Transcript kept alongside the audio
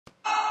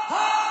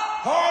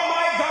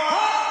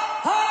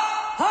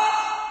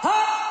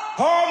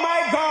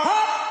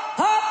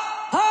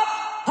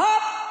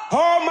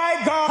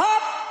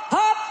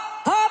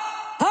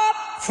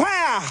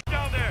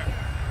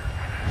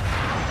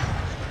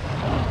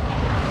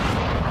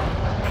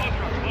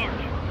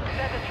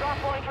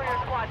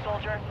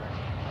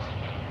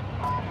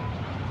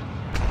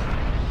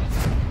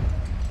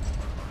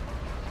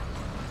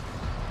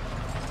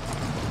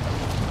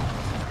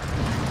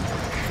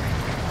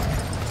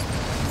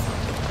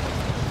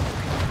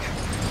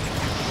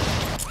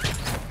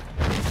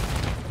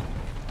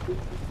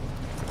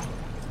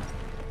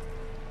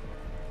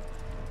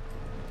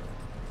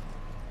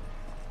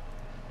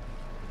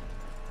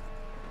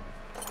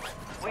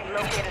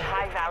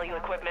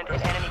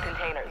equipment in enemy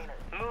containers.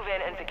 Move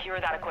in and secure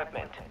that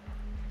equipment.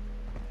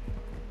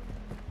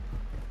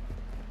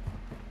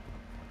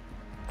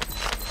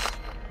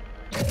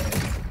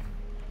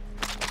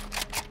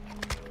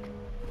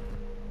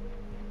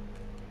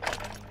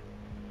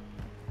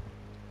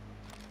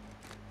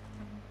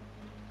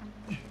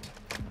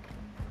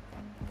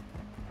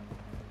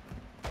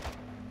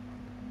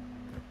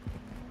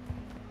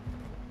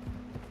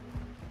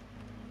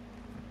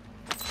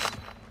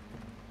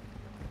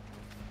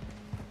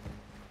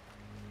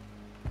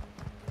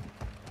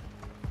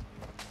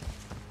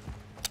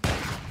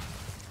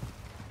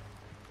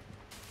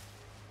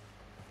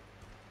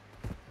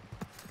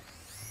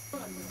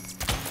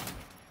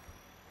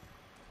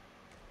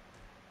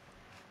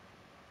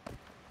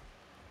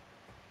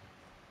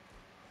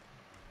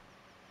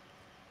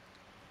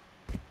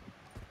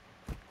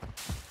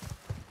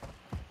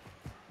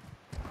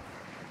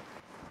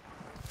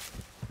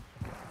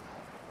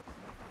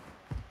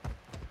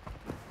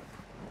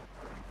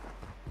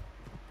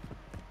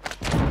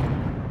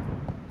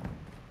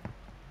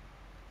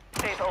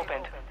 Safe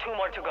opened. 2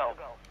 more to go.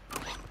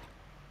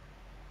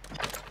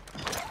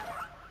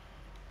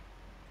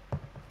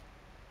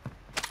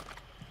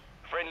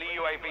 Friendly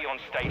UAV on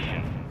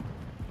station.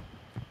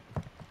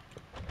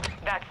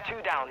 That's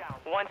 2 down.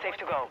 1 safe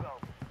to go.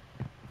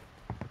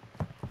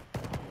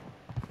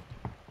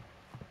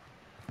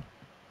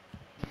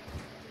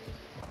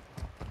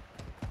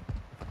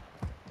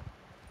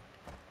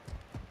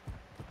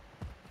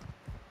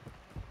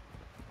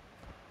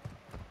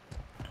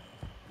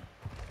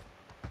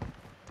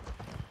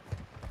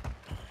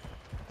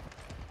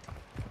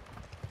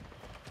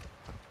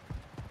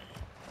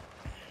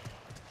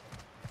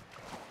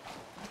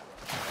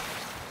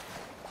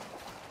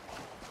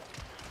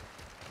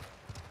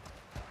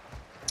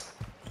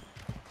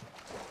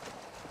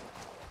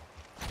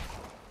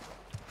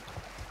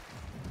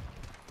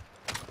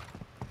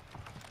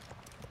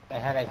 I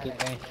had a keep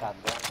getting shot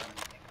down.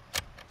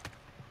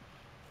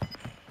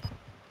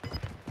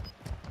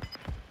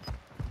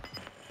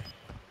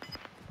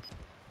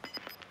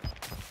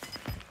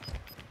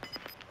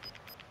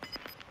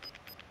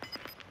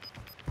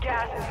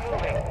 Gas is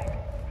moving.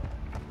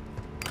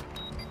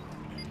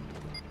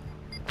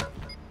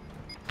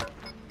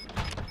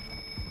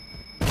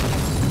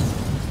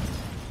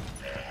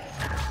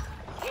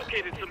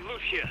 Located some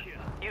loot here.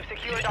 You've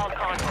secured all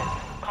content.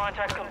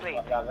 Contract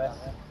complete.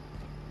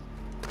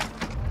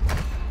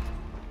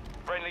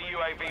 Friendly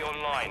UAV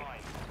online.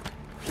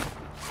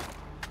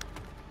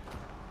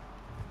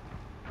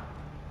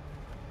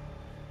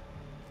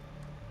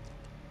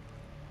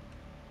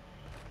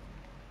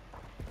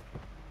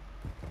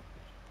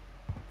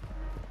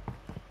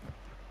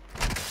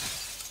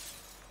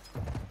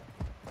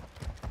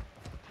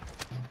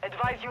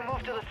 Advise you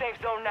move to the safe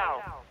zone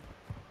now.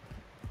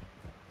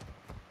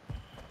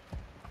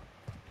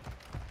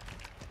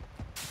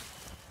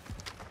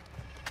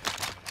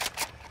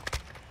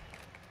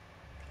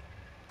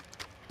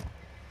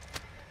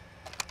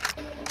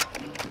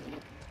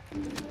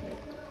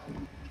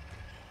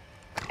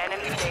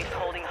 Enemy base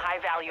holding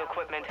high-value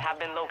equipment have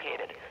been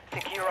located.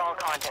 Secure all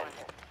contents.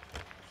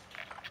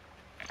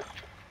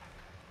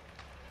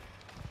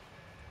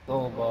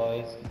 Go,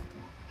 boys.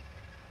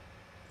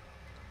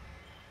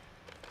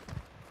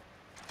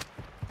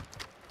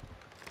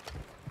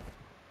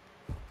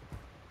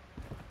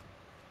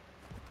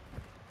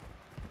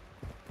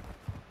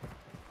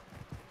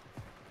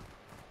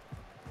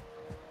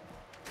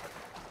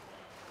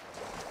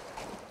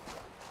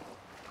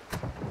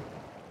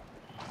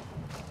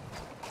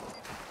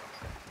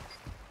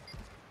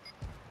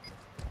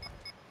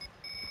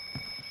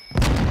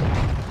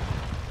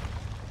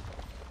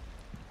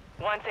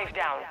 One safe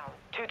down.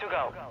 2 to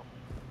go.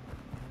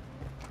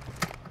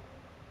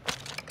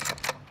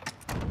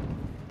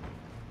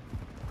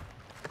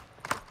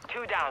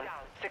 Two down.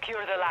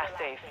 Secure the last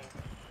safe.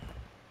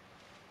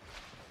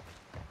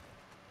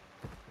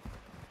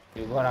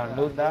 You go around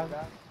loot that?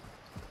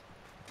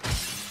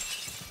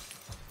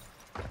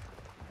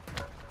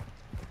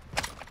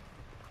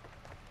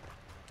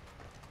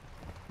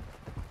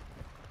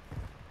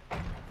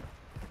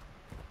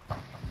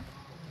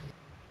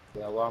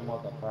 Yeah, one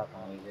more the fuck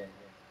on again.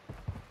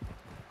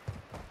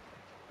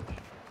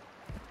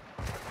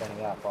 Then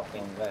we are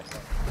fucking west.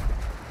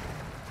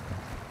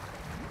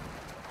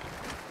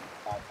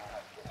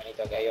 I need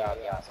to get you out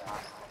of gas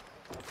mask.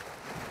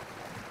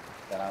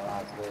 Then I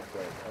want to go for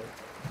it.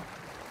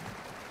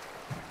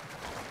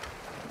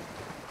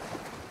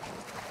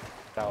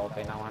 Está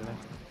okay now, Anna?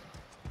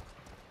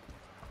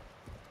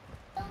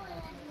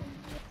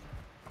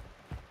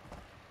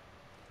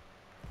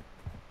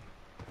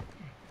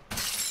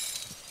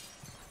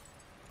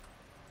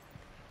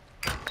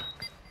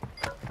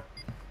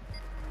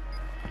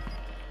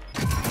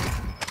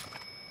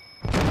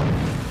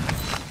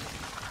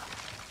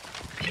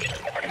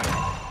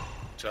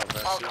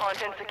 All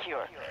content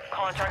secure.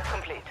 Contract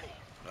complete.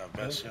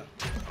 Best, yeah.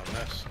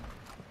 Unless.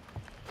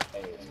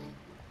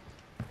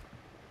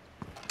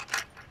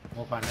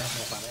 Move on,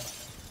 move on.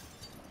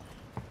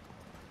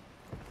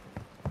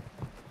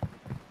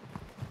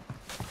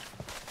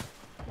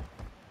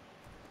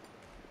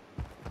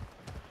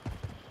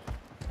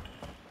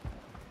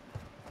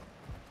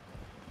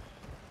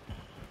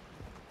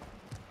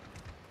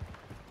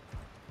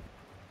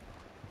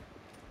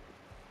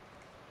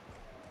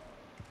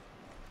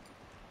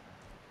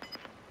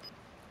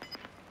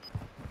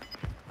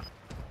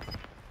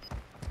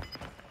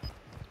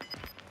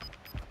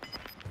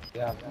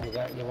 You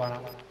wanna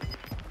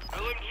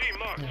LMG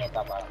marked. make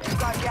up out You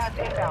got gas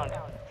inbound.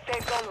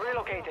 Safe zone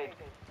relocated.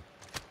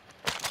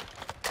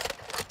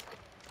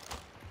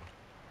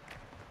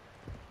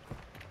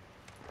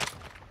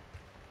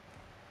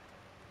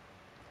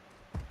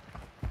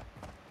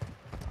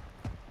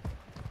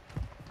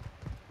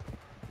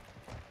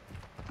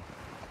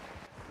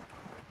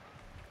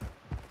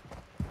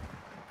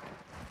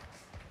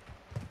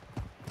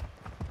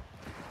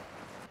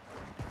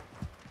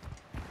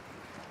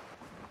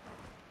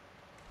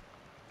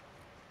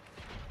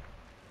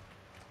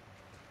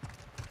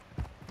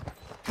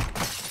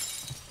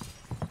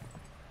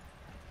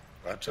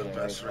 Got your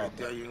vest right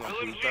there. You gonna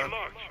put LMG that?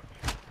 marked.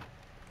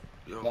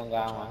 Yo, Don't go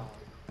on.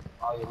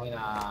 Oh, you mean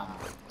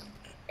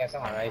get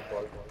some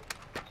rifle.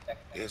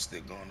 yes,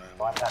 they gonna.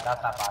 That's a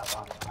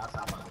part. That's a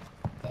part.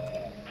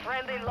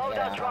 Friendly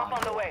loadout drop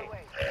on the way.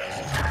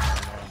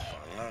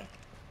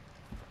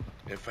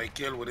 If I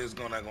kill with this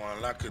gun, I gonna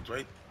unlock it,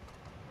 right?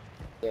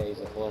 Yeah, you're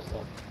supposed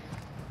to.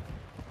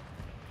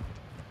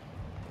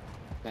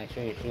 Make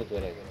sure you shoot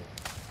with it.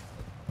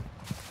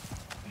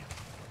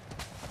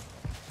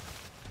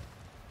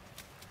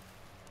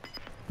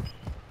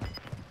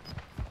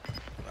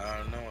 I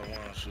don't know. I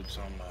wanna shoot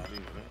somebody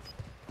with it.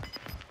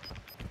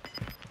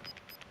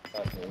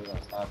 Okay, we're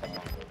gonna start them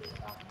off.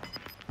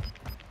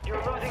 You're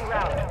losing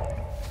ground.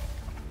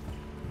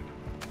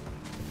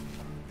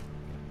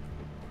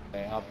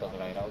 Okay, up the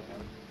right out.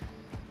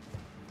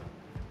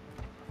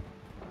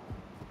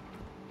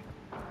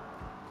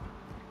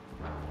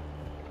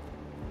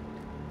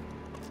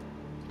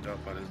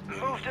 Top of this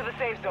building. Move to the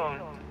safe zone.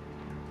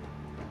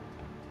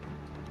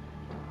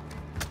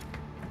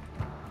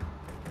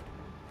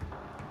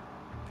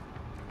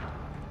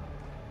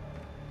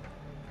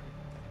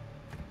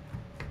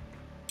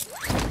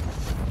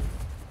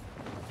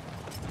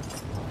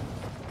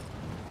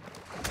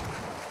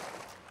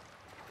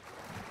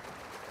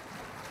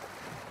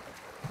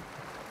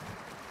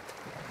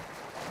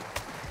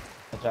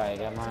 Try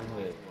again, man.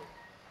 Wait.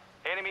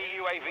 Enemy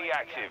UAV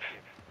active.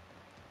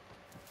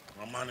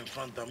 One man in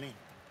front of me.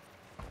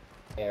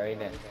 Yeah, right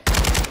there.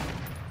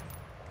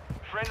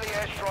 Friendly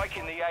airstrike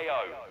in the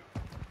AO.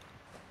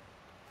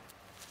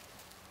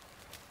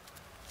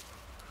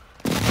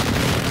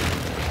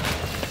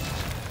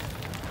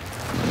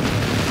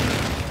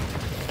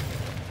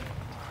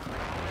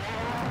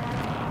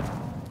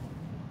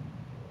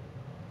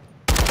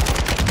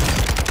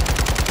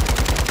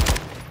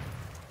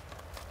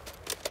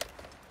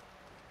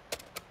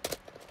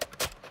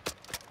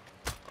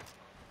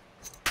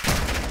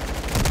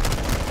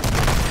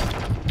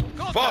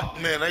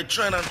 Fuck, man. I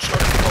trying to try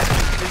the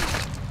fucking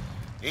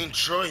thing.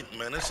 Enjoy it,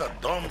 man. It's a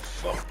dumb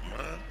fuck,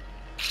 man.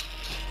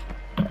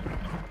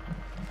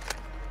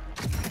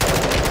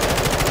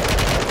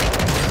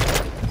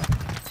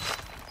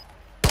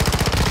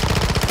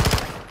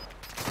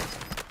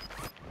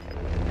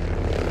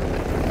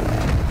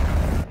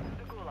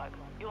 The Gulag.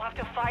 You'll have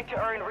to fight to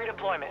earn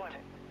redeployment.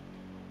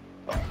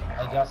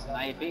 I just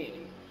sniped it.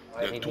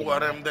 The two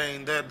of them there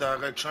in there,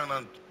 dog. I trying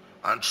to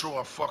and throw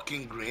a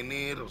fucking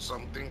grenade or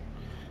something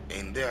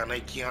in there, and I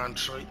can't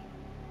throw it.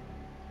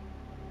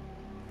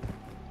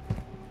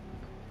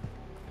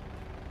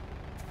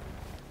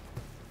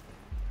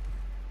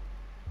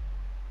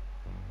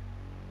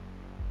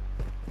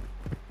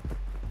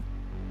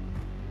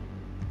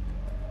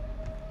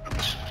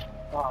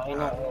 Oh, you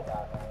know it,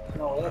 dog. You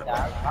know it,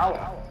 dog.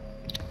 How?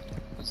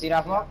 You see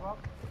that fuck?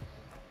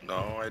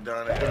 No, I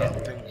done it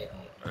long thing.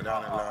 I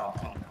done it long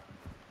thing.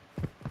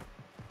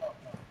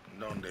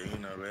 Done the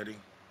in already.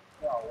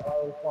 Yo,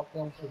 why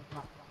fucking shoot,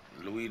 man?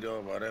 Louis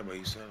dog, whatever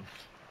himself.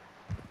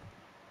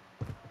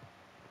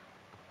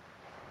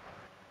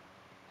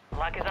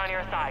 Luck is on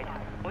your side.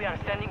 We are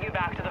sending you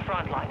back to the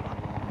front lines.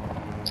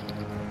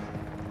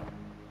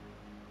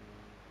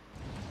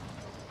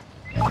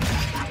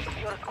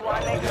 Your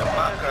squad mates Get have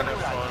back on entered the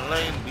the Gulag. front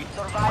line, bitch.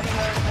 Surviving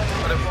earns them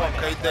What the fuck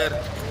redeployment. I there?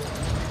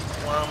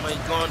 Why am I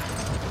gone?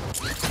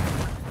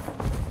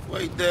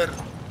 Wait there.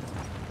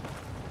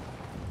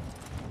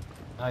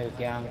 No, you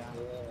can't.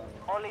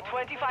 Only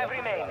 25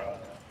 remain.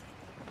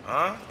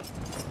 Huh?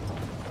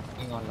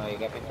 Hang on, no, you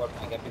get people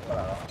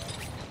around.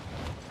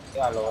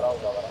 Yeah, lower out,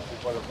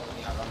 people looking at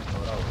me,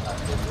 lower out.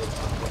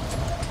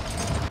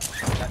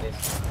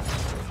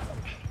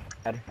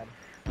 That is.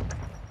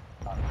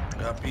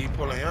 There are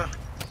people here.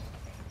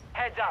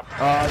 Heads up.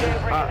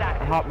 Jailbreak is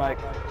active.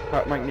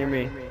 Hot mic near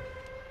me.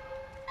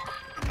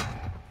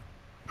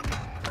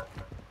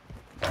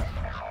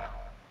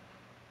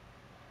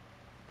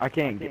 I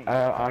can't get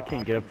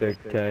up there,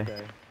 okay.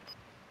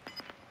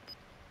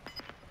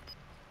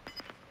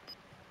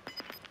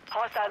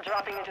 Hostile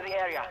dropping into the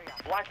area.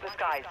 Watch the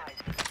skies.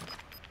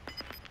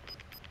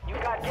 You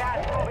got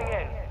gas moving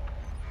in.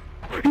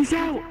 He's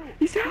out!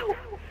 He's out!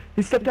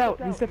 He stepped out!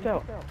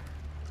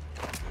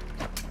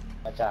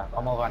 Acha,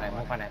 come over there,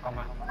 come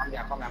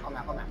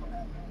here.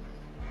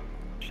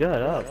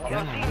 Shut up.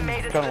 Your team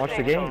made it Trying to to watch the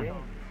safe game.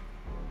 zone.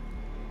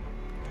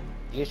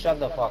 You shut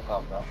the fuck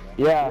up, bro.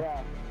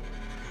 Yeah.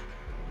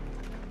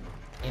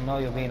 You know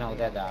you been out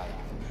there, dog.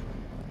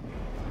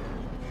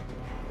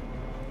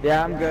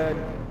 Yeah, I'm good.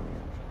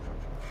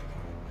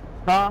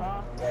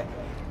 Huh? Yeah.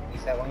 He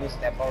said when you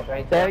step out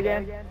right Say there.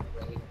 it again?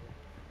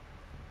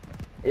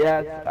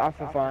 Yeah, it's off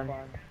for fun.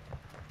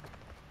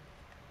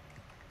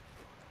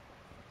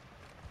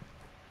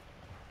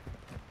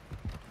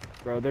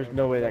 Bro, there's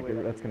no way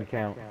that's gonna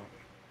count.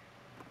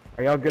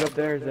 Are y'all good up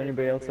there? Is there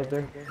anybody else up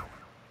there?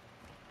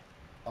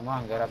 Come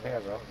on, get up here,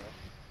 bro.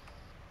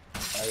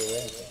 Are you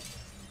ready?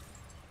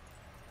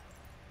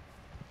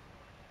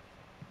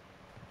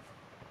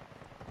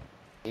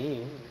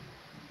 See?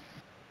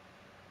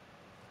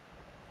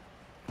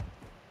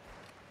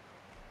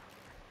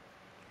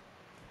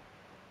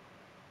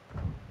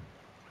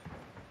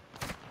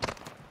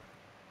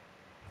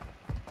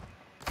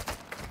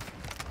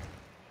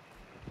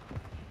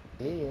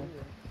 See you.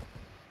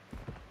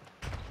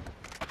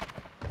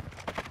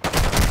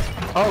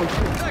 Oh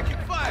shoot!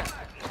 Taking fire!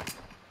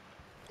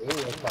 See you,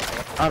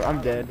 fucker.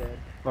 I'm dead.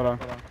 Hold on.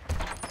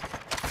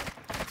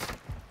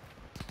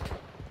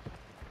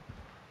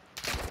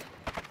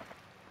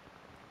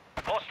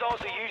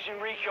 Hostiles are using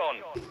recon.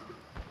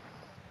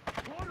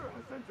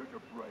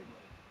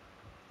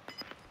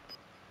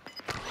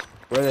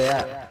 Where they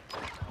at?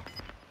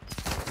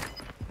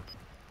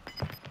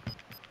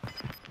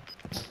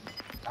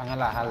 Ang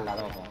lahal na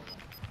ako.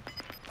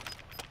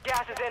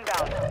 Gas is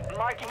inbound.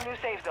 Marking new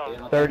safe zone.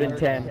 3rd and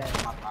 10.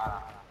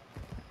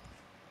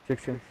 6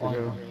 seconds to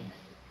go.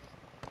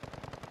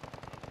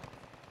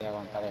 Kaya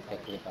aguantar este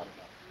clip up.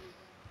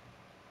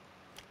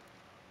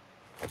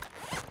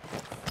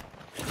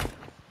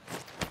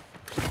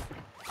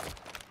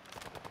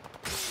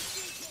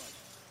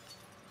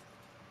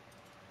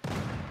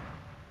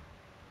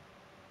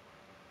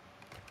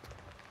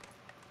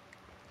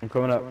 I'm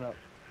coming up.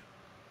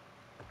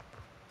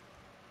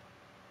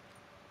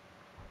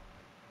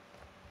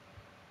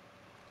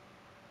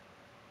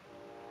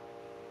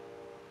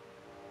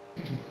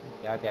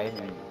 Hati-hati aja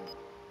men.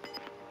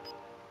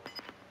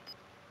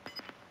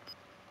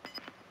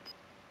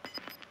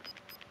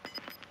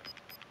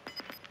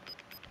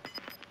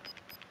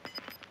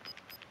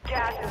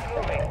 Gas is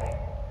moving.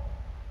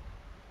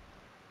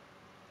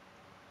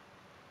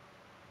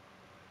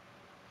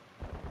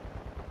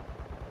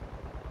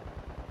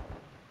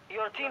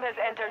 Your team has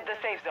entered the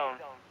safe zone.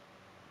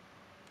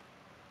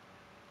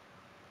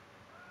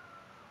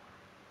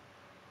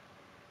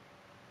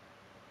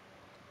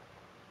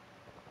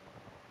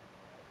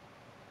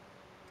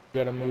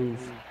 Gotta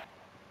move.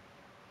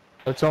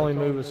 Let's only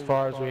move as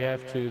far as we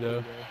have to,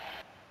 though.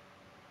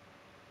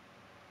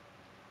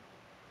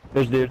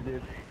 There's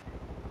dude.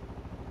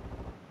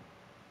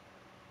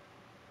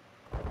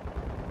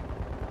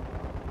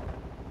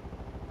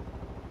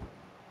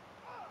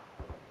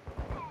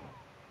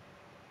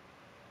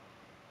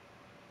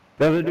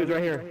 The other dude's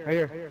right here, right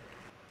here.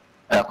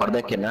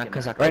 Acordé que nada que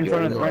Right in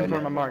front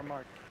of my mark.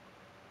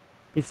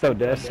 He's so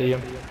dead. See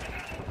him.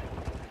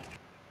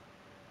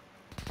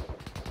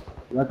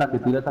 Watch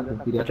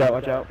out,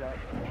 watch out.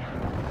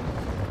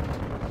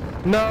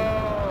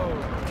 No!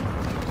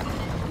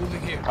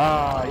 Moving here.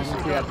 Ah, you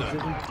can see that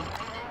position?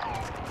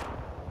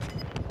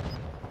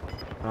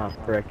 Ah,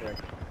 frick.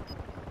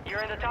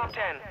 You're in the top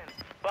 10.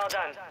 Well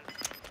done.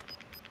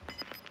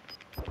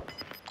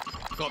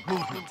 Got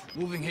movement.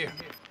 Moving here.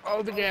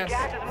 Oh, the gas.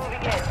 Gas is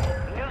moving in.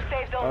 New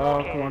safe zone Oh,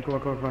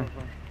 located. come on.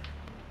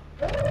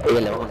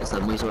 Oye, le vamos a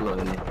estar muy solo,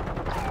 Moving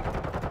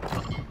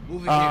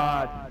here.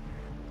 Ah,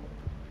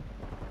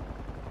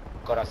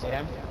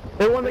 Corazón.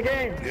 they won the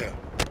game. Yeah.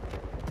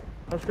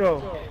 Let's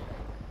go.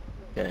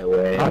 Qué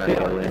buena, Okay.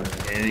 qué buena.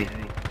 Eddie.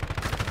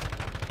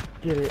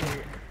 Get it.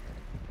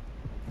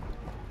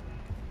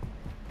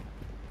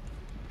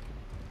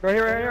 Right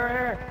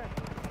here.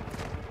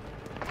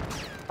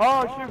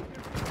 Oh, shoot.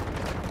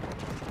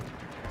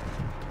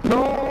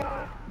 No.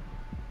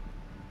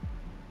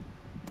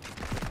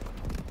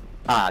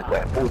 Ah, qué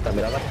puta,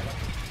 mira la...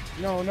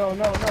 No.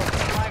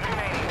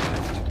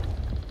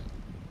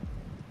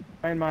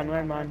 5 remaining.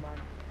 Landmine.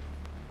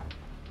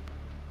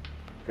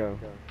 Go.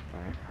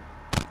 Alright.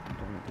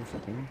 Don't do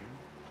something.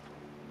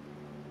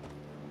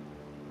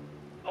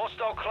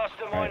 Hostile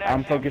cluster mine Alright, I'm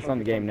active. focused on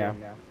the game now.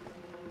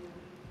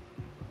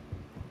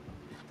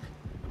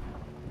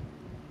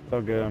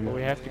 So good.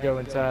 We have to go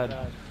inside.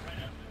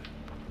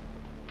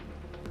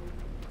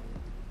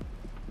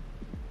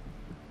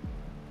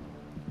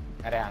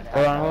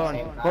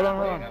 Hold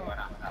on.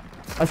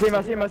 I see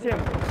him.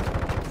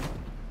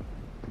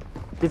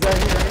 He's right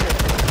here.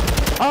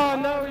 Oh,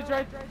 no, he's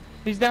right.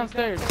 He's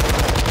downstairs.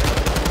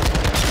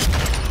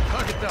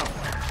 Target down.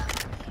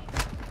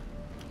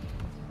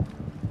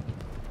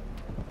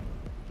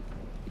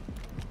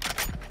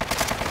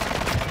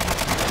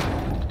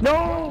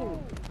 No!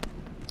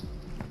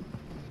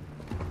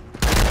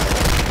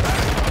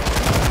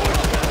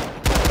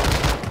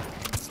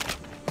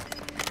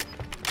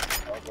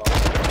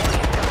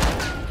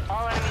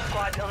 All enemy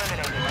squads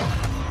eliminated.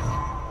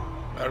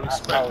 I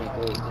respect.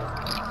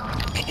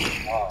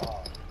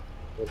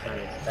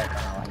 Respect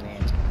on our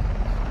name.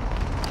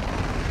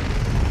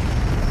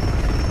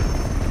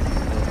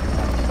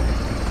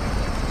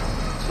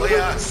 What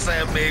you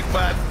say, big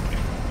man?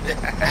 You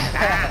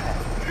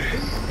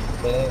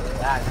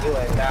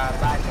and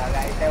bad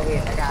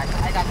guy,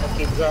 I got the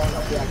kid girl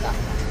up here.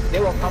 They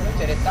were coming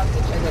to the top to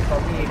check it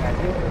for me, and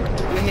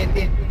you hit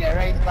it, the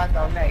right spot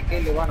on there,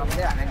 kill you one of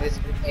them, and this,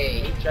 hey,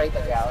 he tried to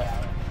go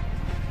out.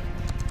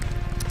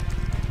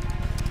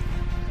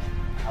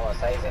 I was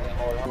sizing him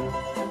all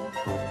up.